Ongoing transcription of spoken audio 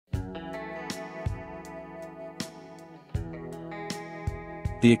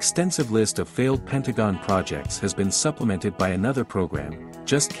The extensive list of failed Pentagon projects has been supplemented by another program,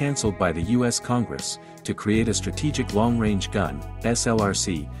 just cancelled by the U.S. Congress, to create a strategic long-range gun,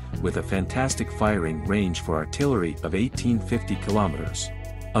 SLRC, with a fantastic firing range for artillery of 1850 kilometers.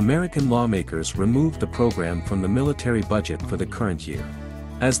 American lawmakers removed the program from the military budget for the current year.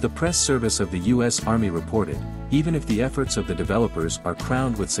 As the press service of the U.S. Army reported, even if the efforts of the developers are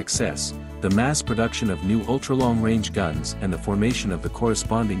crowned with success, the mass production of new ultra-long-range guns and the formation of the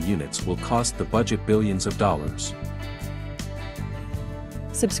corresponding units will cost the budget billions of dollars.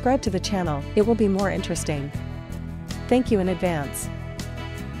 Subscribe to the channel, it will be more interesting. Thank you in advance.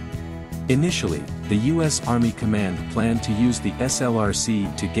 Initially, the U.S. Army Command planned to use the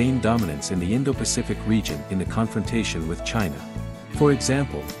SLRC to gain dominance in the Indo-Pacific region in the confrontation with China. For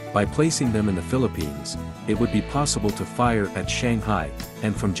example, by placing them in the Philippines, it would be possible to fire at Shanghai,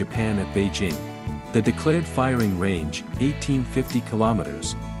 and from Japan at Beijing. The declared firing range, 1850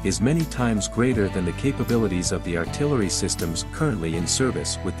 kilometers, is many times greater than the capabilities of the artillery systems currently in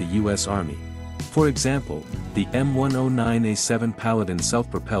service with the U.S. Army. For example, the M109A7 Paladin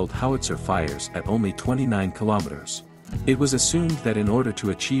self-propelled howitzer fires at only 29 kilometers. It was assumed that in order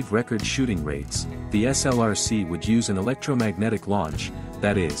to achieve record shooting rates, the SLRC would use an electromagnetic launch,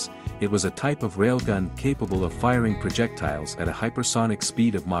 that is, it was a type of railgun capable of firing projectiles at a hypersonic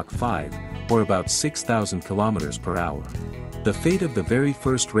speed of Mach 5, or about 6,000 kilometers per hour. The fate of the very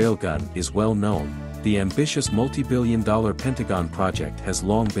first railgun is well known. The ambitious multi-billion-dollar Pentagon project has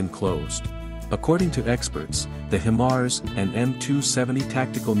long been closed. According to experts, the HIMARS and M270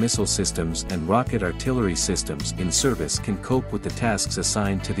 tactical missile systems and rocket artillery systems in service can cope with the tasks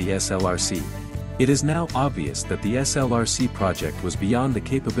assigned to the SLRC. It is now obvious that the SLRC project was beyond the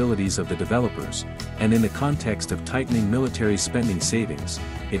capabilities of the developers, and in the context of tightening military spending savings,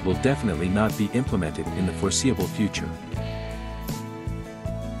 it will definitely not be implemented in the foreseeable future.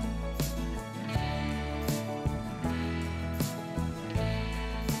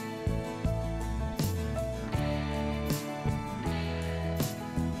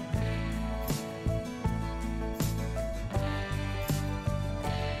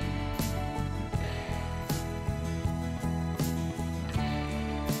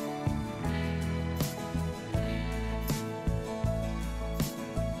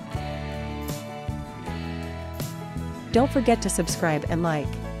 Don't forget to subscribe and like.